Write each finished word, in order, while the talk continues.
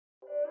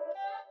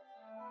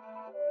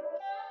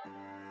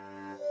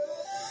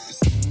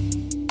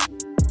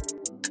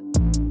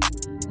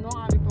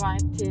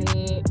til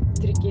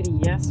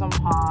trykkeriet som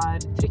har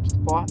trykt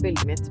på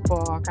bildet mitt på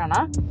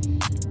klærne.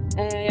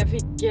 Jeg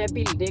fikk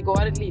bilde I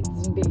går, et lite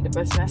bilde på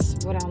SMS,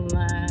 hvor han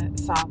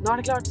sa nå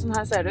det klart, sånn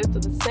her ser det ut,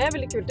 og det ser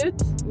veldig kult ut,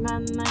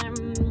 men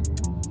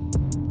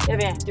jeg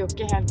vet jo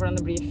ikke helt hvordan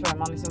det blir før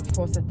man liksom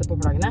får sett det på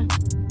plaggene.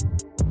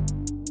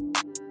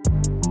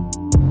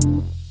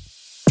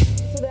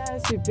 Så det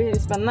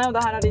superspennende, og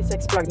det her de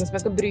 6 plaggene som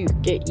jeg skal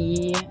bruke I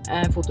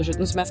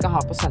fotoshooten som jeg skal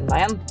ha på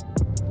søndagen.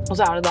 Og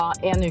så det da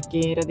 1 uke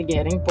I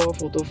redigering på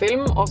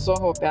fotofilm, og så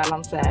håper jeg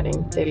lansering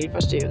til 1.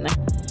 juni.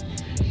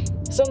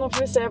 Så nå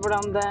får vi se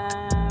hvordan det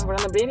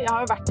blir. Jeg har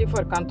jo vært I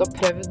forkant og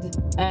prøvd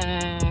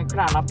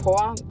klærne på,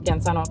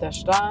 genseren og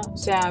t-skjorta,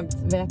 så jeg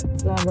vet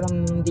hvordan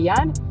de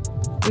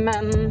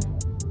men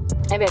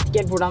jeg vet ikke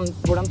helt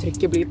hvordan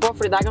trykket blir på,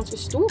 fordi det ganske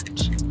stort.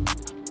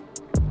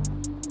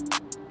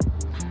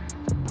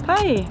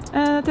 Hei,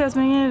 Thea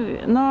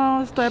Einarsson.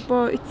 Nå står jeg på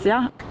utsida.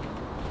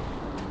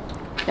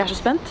 Jeg så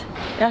spent.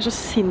 Jeg så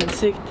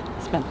sinnssykt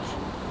spent.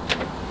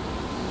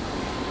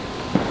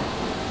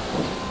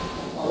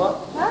 Halla.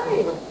 Hei.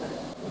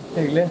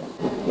 Hyggelig.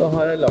 Nå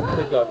har jeg lagt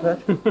det klart her.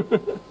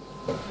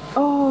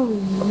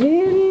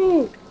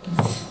 Vilt!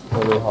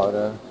 Og vi har...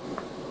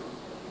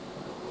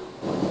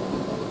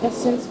 Jeg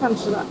synes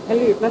kanskje det. Jeg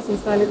lurer på om jeg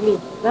synes det litt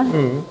lite.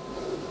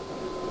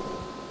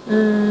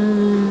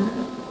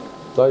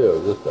 Da gjør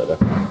vi det større.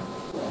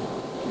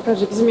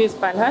 Kanskje ikke så mye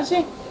speil her, si?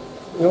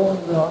 Jo,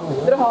 vi har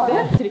noe. Dere har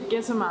det?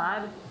 Trykket som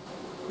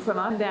for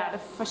meg, det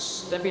det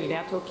første bildet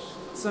jeg tok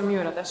som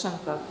gjorde at jeg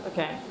skjønte at ok,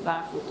 det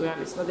foto jeg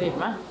har lyst til å drive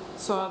med.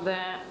 Så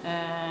det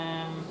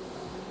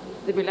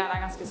bildet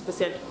her ganske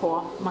spesielt på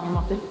mange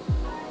måter.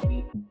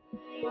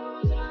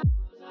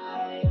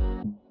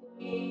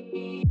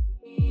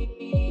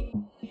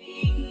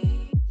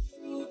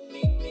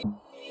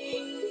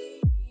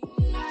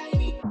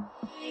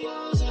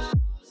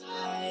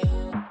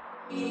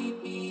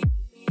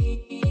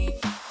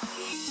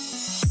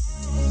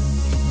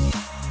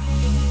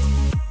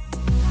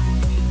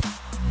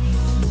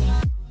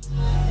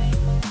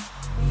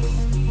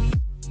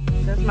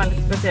 Det som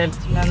litt spesielt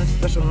med denne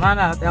situasjonen her,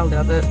 at jeg aldri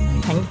hadde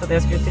tenkt at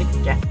jeg skulle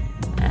trykke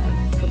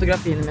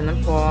fotografiene mine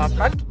på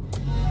plagg.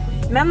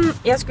 Men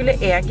jeg skulle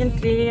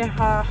egentlig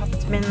ha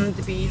hatt min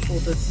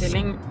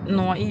debut-fotoutstilling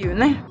nå I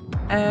juni.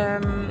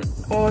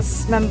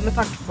 Men med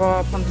tanke på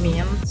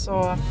pandemien så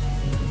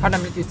har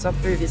den blitt utsatt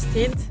på uviss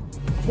tid.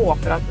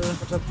 Håper at den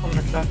fortsatt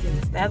kommer til å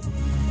finne sted.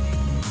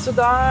 Så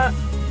da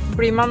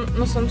blir man,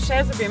 når sånt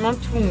skjer, så blir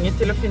man tvunget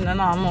til å finne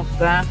en annen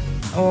måte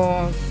å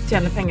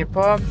tjene penger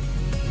på.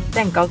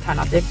 Tenke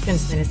alternativt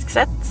kunstnerisk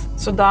sett.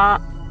 Så da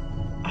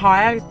har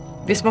jeg,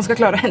 hvis man skal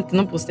klare å hente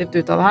noe positivt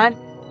ut av det her,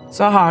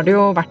 så har det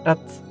jo vært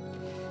at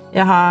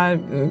jeg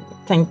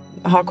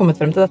har kommet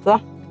frem til dette da.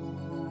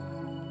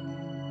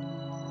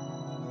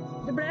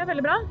 Det ble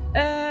veldig bra.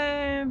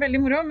 Veldig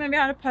moro, men vi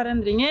har et par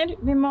endringer.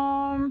 Vi må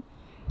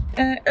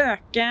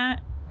øke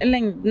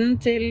lengden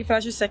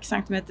fra 26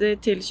 cm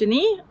til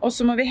 29, og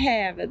så må vi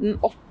heve den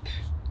opp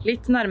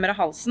litt nærmere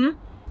halsen.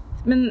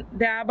 Men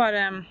det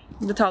bare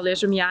detaljer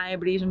som jeg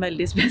blir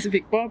veldig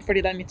spesifikk på, fordi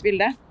det mitt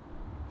bilde.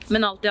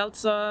 Men alt I alt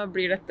så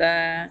blir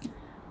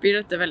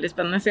dette veldig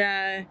spennende, så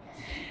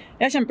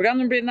jeg kjempeglad.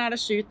 Nå det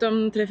shoot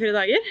om 3-4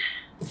 dager.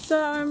 Så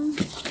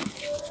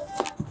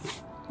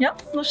ja,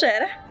 nå skjer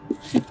det.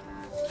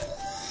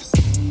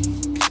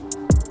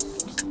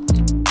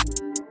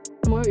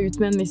 Jeg må jo ut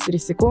med en viss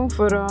risiko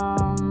for å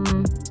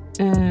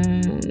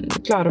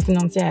klare å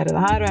finansiere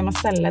det her, og jeg må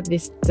selge et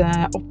visst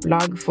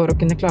opplag for å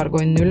kunne klare å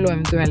gå I 0 og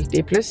eventuelt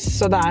I pluss.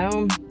 Så det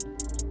jo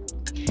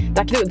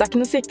det ikke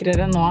noe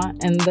sikrere nå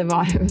enn det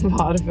var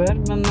før,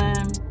 men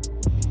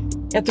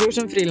jeg tror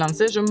som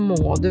frilanser så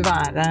må du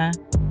være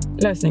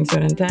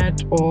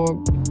løsningsorientert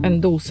og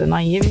en dose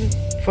naiv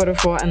for å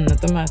få endene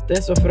til å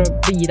møtes, og for å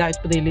begi deg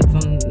ut på de litt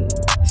sånn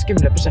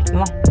skumle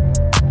prosjektene da.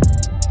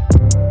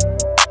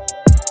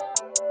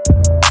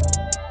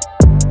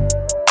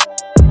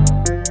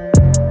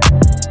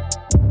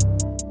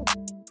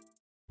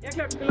 Jeg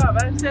klarte ikke å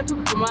lave, så jeg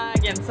tok på meg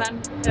genseren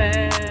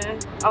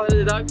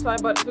allerede I dag, så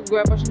går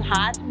jeg bare sånn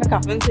her med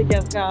kaffen, så ikke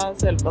jeg skal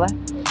søle på det.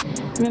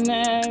 Men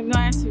nå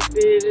jeg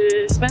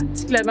superspent,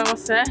 gleder meg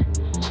masse.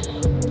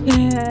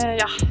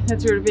 Ja, jeg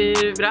tror det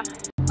blir bra.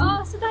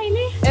 Å, så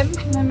deilig!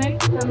 Med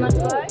melk, den til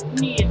deg.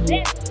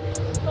 Nydelig!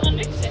 For en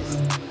luksus.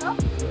 Ja.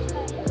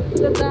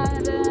 Dette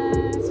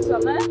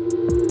Susanne.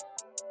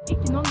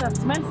 Ikke noen hvem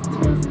som helst.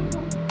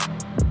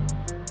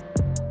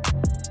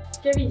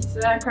 Skal jeg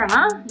vise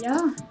klærne? Ja.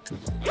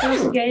 Det var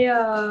så gøy å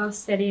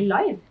se de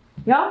live.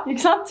 Ja, ikke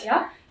sant?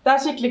 Ja. Det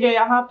skikkelig gøy.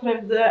 Jeg har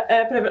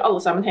prøver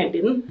alle sammen hele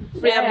tiden.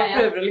 Fordi jeg bare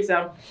prøver å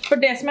liksom... For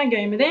det som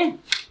gøy med de,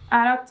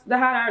 at det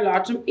her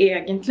large som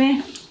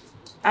egentlig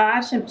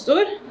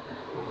kjempestor.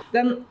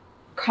 Den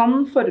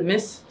kan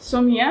formes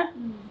så mye.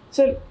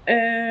 Så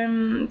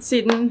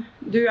siden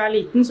du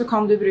liten, så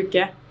kan du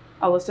bruke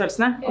alle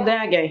størrelsene, og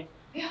det gøy.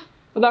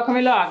 Og da kan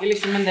vi lage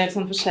liksom en del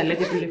sånn forskjellige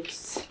typer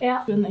looks. Ja.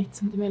 1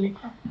 cm.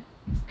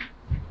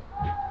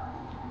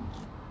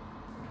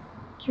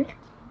 Kult.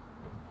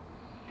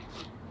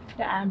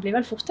 Det blir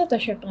vel fort at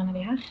jeg kjøper en av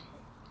de her.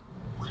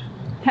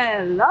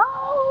 Hello!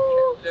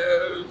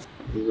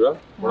 Bra.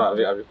 Hvordan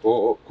vi på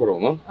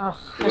korona?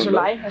 Jeg så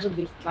lei. Jeg så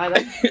drittlei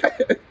det.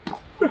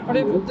 Har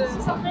du fått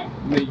Nathan.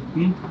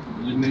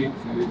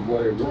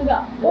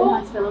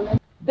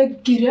 Det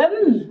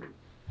grønn!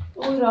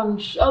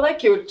 Oransje. Det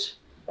kult.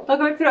 Da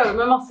kan vi prøve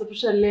med masse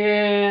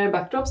forskjellige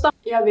backdrops da.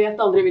 Jeg vet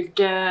aldri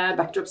hvilke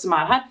backdrops som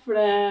her, for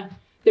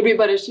det blir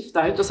bare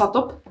skiftet ut og satt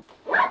opp.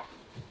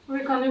 Og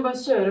vi kan jo bare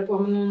kjøre på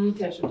med noen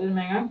t-skjorter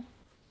med en gang.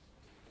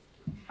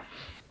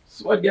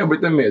 Sverg, jeg har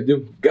blitt en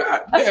medium. God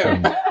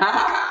damn!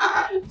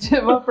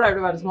 Hva pleier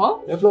du å være smal?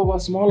 Jeg pleier å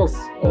være smal, ass.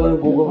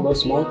 Google er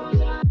smal.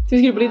 Skal vi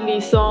skru på litt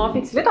lys og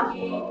fikse litt da?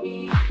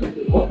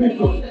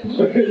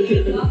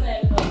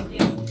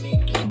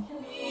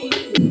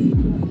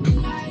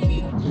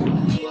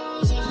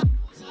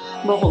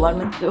 Bare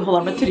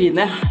holder med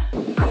trynet.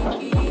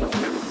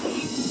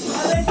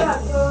 Er dere klare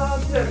til å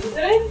prøve litt,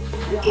 eller?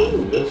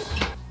 Ja.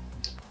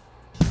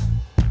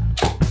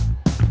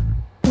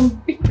 Kom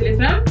bitte litt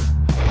frem.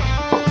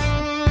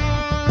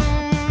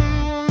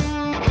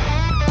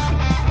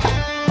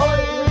 Oi,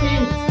 det var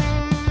fint.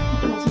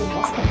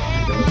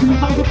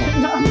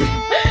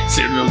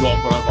 Ser du om du har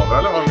på den kamera,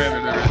 eller hva mener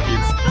du med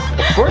fint?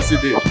 Of course you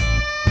did.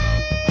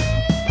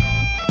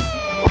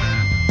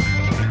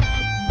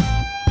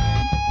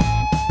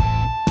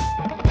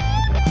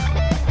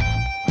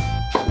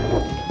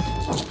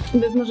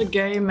 Det som så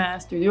gøy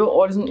med studio,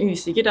 og litt sånn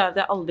usikkert, at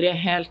jeg aldri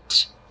helt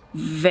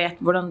vet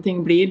hvordan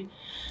ting blir.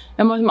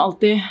 Jeg må liksom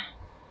alltid...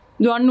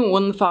 Du har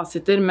noen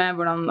fasiter med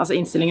hvordan, altså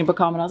innstillinger på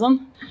kamera og sånn.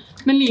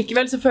 Men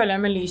likevel så føler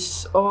jeg med lys,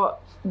 og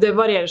det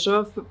varierer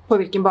så på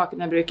hvilken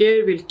bakgrunn jeg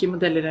bruker, hvilke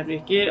modeller jeg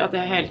bruker, at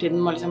jeg hele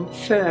tiden må liksom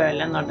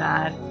føle når det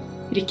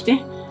riktig.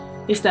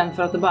 I stedet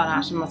for at det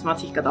bare som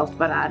matematikk, at alt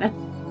bare rett.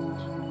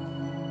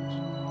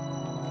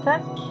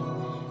 Takk.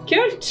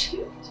 Kult!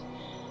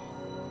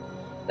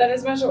 Det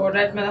som så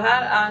ordentlig med det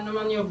her, når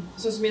man jobber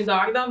sånn som i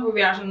dag da, hvor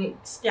vi sånn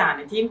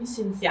stjerneteam,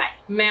 synes jeg.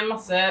 Med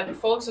masse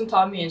folk som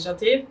tar mye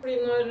initiativ. Fordi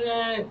når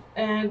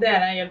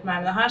dere hjelper meg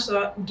med det her,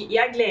 så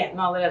jeg gleder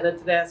meg allerede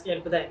til det jeg skal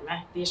hjelpe dere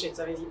med. De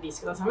slutsa vi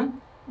skal ta sammen.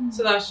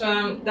 Så det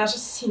så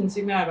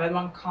sinnssykt mye arbeid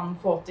man kan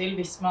få til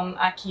hvis man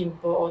keen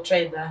på å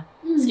trade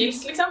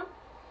skills, liksom.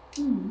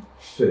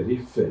 Very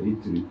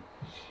true.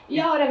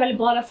 Ja, og det veldig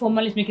bra. Da får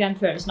man liksom ikke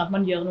den følelsen at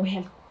man gjør noe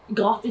helt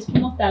gratis på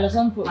en måte, eller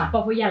sånn, bare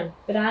for å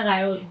hjelpe.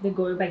 Det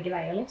går jo begge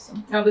veier,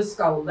 liksom. Ja, det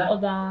skal det.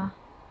 Og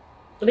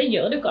det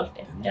gjør du ikke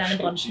alltid i denne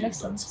bransjen,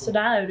 liksom. Så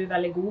der jo du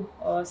veldig god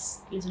og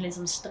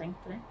liksom streng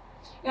på det.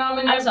 Ja,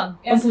 men sånn,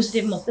 på en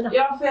positiv måte, da.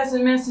 Ja, for jeg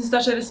synes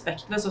det så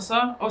respektløst også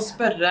å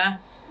spørre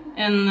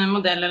en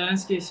modell eller en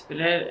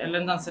skuespiller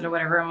eller en danser eller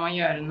whatever om å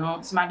gjøre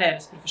noe som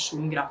deres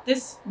profesjon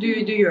gratis. Du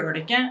gjør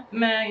det ikke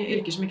med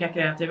yrker som ikke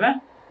kreative.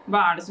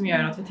 Hva det som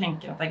gjør at vi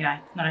tenker at det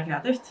greit når det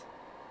kreativt?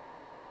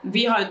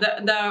 Det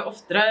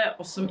oftere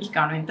oss som ikke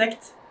har noe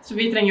inntekt, så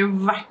vi trenger jo i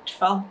hvert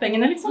fall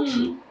pengene, liksom.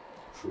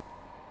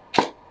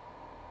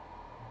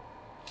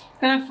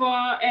 Kan jeg få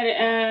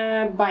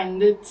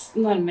beinet ditt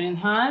nærmere inn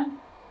her?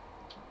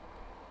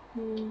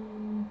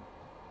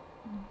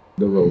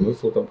 Det var noe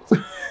så tatt.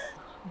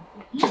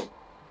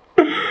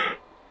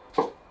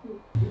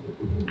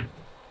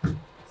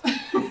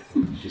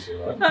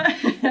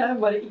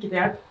 Bare ikke til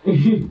hjelp.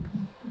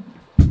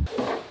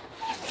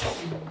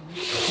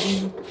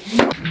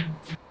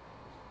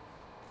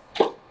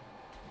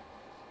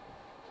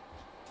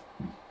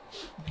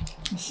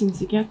 Jeg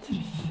synes ikke jeg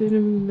treffer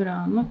bra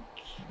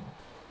nok.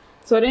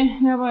 Sorry,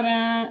 jeg bare...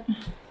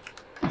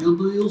 You'll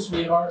do you,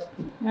 sweetheart.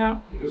 Ja.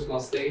 You're just gonna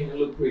stay and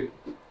look pretty.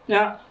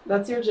 Ja,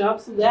 that's your job,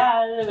 så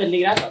det veldig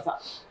greit, altså.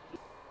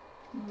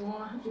 Nå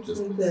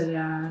presenterer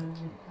jeg...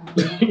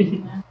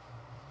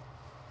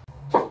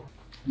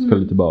 Skal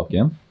du tilbake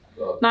igjen?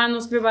 Nei, nå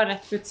skal vi bare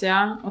rett på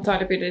utsida og ta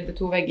litt bilder til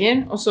 2 vegger.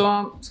 Og så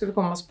skal vi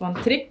komme oss på en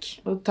trikk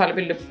og ta litt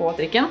bilder på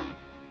trikken.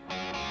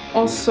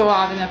 Og så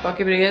vi nede på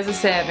Aker Brygge, så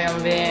ser vi om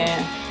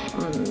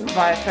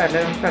hva jeg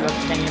føler at vi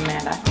trenger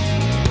mer der.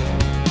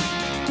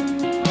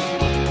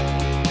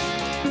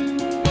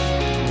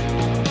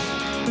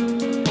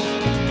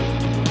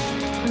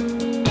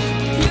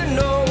 You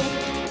know,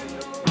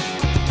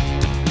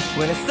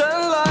 when the sun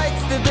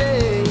lights the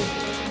day,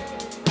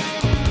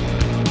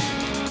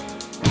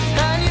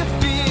 and you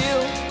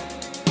feel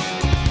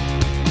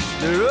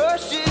the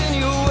rush in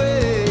your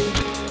way,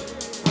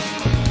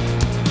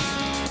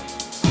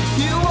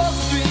 you walk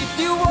streets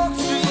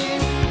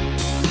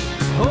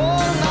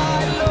all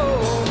night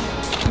long.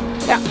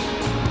 Ja.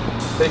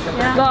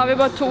 Da har vi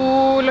bare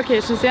 2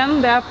 locations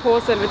igjen. Det på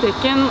selve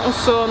trikken, og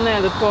så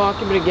nede på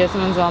Aker Brygge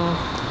som en sånn...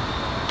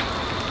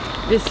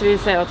 Hvis vi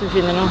ser at vi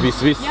finner noe.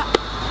 Hvis. Ja.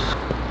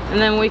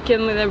 And then we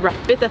can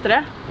wrap it etter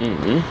det.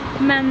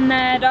 Men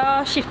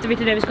da skifter vi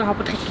til det vi skal ha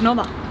på trikken nå,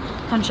 da.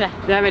 Kanskje.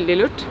 Det veldig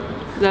lurt.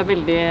 Det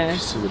veldig...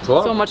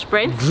 So much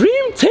brains.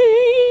 Dream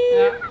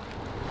team! Ja.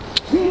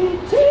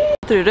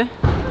 Hva tror du?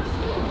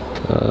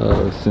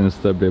 Jeg synes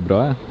det blir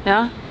bra, jeg.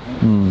 Ja,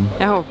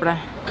 jeg håper det.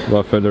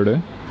 Hva føler du?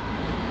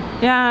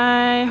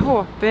 Jeg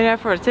håper jeg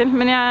får det til,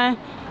 men jeg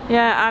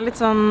Jeg litt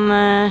sånn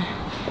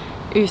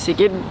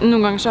usikker.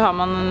 Noen ganger så har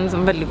man en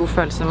sånn veldig god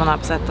følelse når man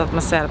på sett, at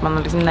man ser at man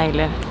liksom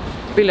nailer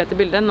bilde etter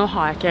bilde. Nå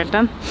har jeg ikke helt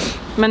den.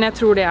 Men jeg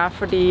tror det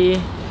fordi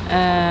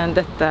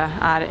dette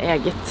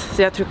eget. Så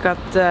jeg tror ikke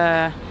at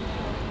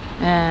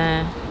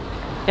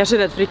jeg så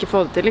redd for ikke å få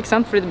det til, ikke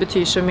sant? Fordi det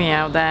betyr så mye,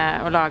 og det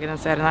å lage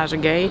den serien så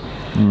gøy.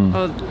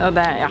 Og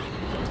det, ja.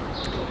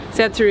 Så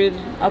jeg tror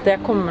at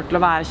jeg kommer til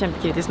å være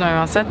kjempekritisk nå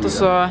uansett, og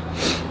så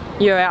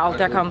gjør jeg alt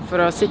jeg kan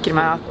for å sikre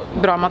meg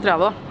bra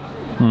materiale da.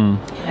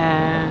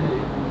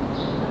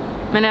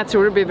 Men jeg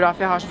tror det blir bra,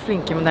 for jeg har så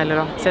flinke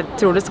modeller også, så jeg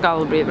tror det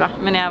skal bli bra.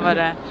 Men jeg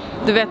bare,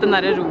 du vet den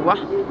der roa,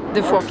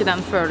 du får ikke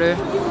den før du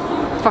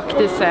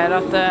faktisk ser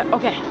at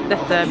ok,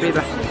 dette blir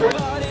bra.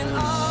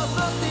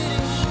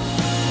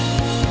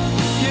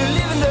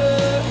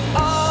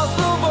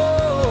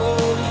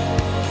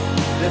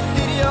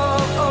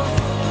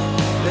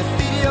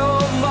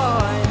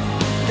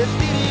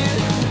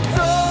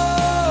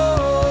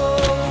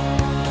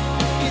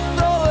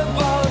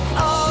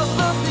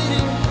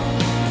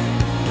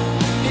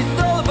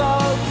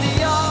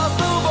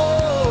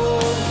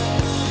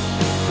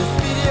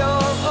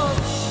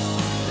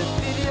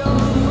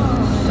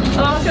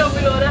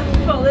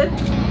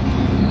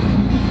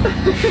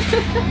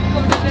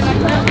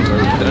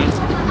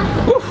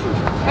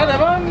 Ja, det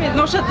var mye.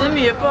 Nå skjedde det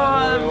mye på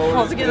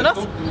få sekunder,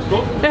 ass.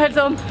 Det helt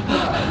sånn.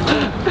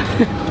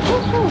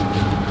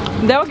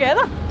 Det var gøy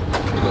da.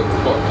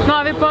 Nå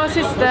vi på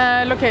siste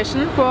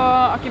location på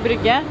Aker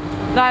Brygge.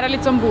 Dette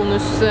litt sånn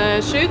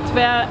bonusshoot,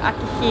 for jeg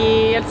ikke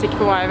helt sikker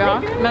på hva jeg vil ha.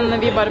 Men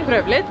vi bare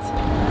prøver litt.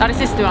 Det det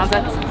siste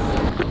uansett.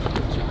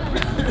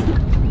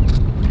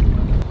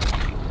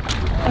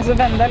 Altså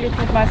vend deg litt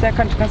mot meg, så jeg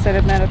kanskje kan se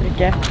litt mer og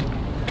drikke.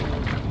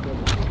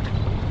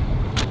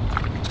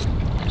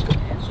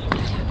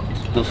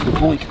 Da skal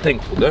du ikke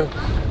tenke på det.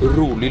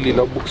 Rolig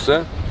lilla bukse,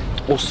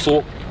 og så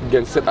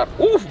genser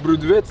bror,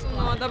 du vet.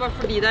 Det bare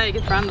fordi det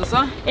eget brand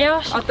også,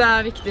 at det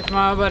viktig for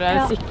meg å bare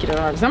sikre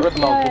det, liksom. Vet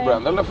du navn på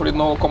brand, eller? Fordi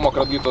nå kom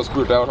akkurat gutta og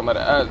spurte, jeg var sånn der,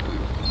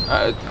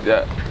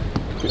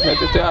 jeg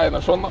heter Thea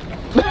Einarsson da.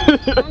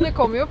 Men det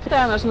kommer jo opp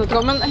Thea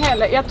Einarsson.com, men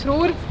jeg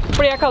tror,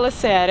 fordi jeg kaller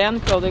serien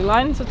Clothing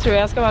Line, så tror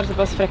jeg skal være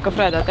såpass frekk og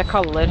frøyde at jeg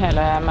kaller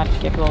hele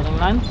merket Clothing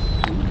Line.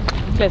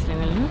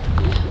 Kleslinjen liksom.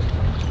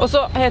 Og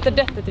så heter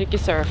dette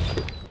trykket Surf.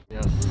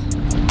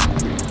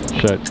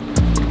 Kjør.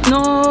 Nå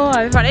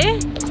vi ferdig,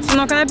 så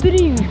nå kan jeg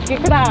bruke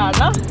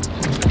klærne.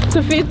 Så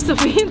fint, så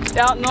fint.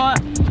 Ja,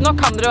 nå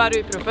kan dere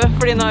være uproffe,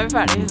 fordi nå vi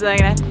ferdig, så det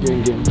greit.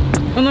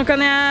 Og nå kan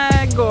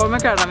jeg gå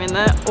med klærne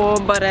mine og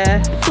bare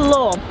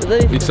flåpe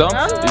det. Ikke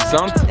sant? Ikke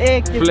sant?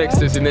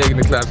 Flekse sine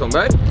egne klær sånn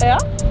der. Ja.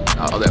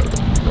 Ja, det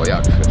var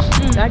jævlig fresh.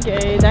 Det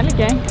gøy, det litt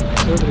gøy.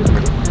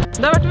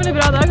 Det har vært en veldig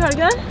bra dag, har det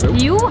ikke det?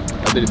 Jo.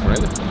 Jeg litt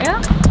fornøyd. Ja.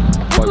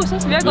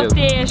 Vi har gått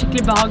i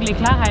skikkelig behagelige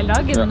klær hele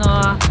dagen, og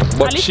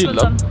bare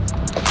chilla.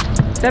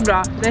 Det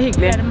bra, det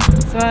hyggelig.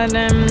 Så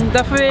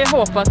da får vi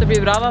håpe at det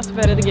blir bra da, så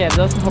får jeg redigere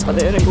det, og så håper jeg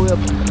det gjør en god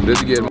jobb.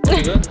 Redigere med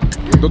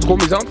 .com,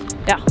 ikke sant?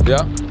 Ja.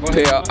 Ja,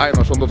 Thea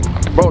Einarsson.com.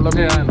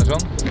 Thea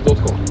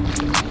Einarsson.com.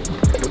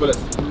 Du må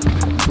lese,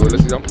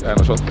 ikke sant?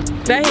 Einarsson.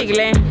 Det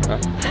hyggelig. Ja.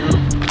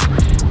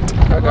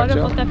 Hva har du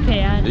fått deg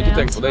PR? Ikke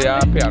tenk på det,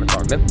 jeg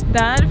PR-karen din.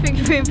 Der fikk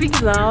vi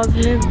fiksa oss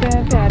litt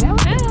PR, ja.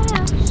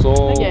 Så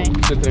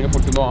dere trenger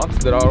folk til noe annet.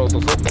 Dere har også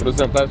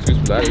produsenter,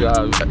 skuespiller,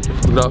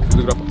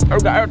 fotograf.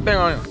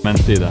 Men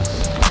si det.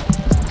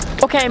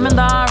 Ok, men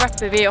da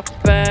rapper vi opp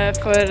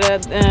for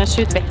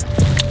shoot vi.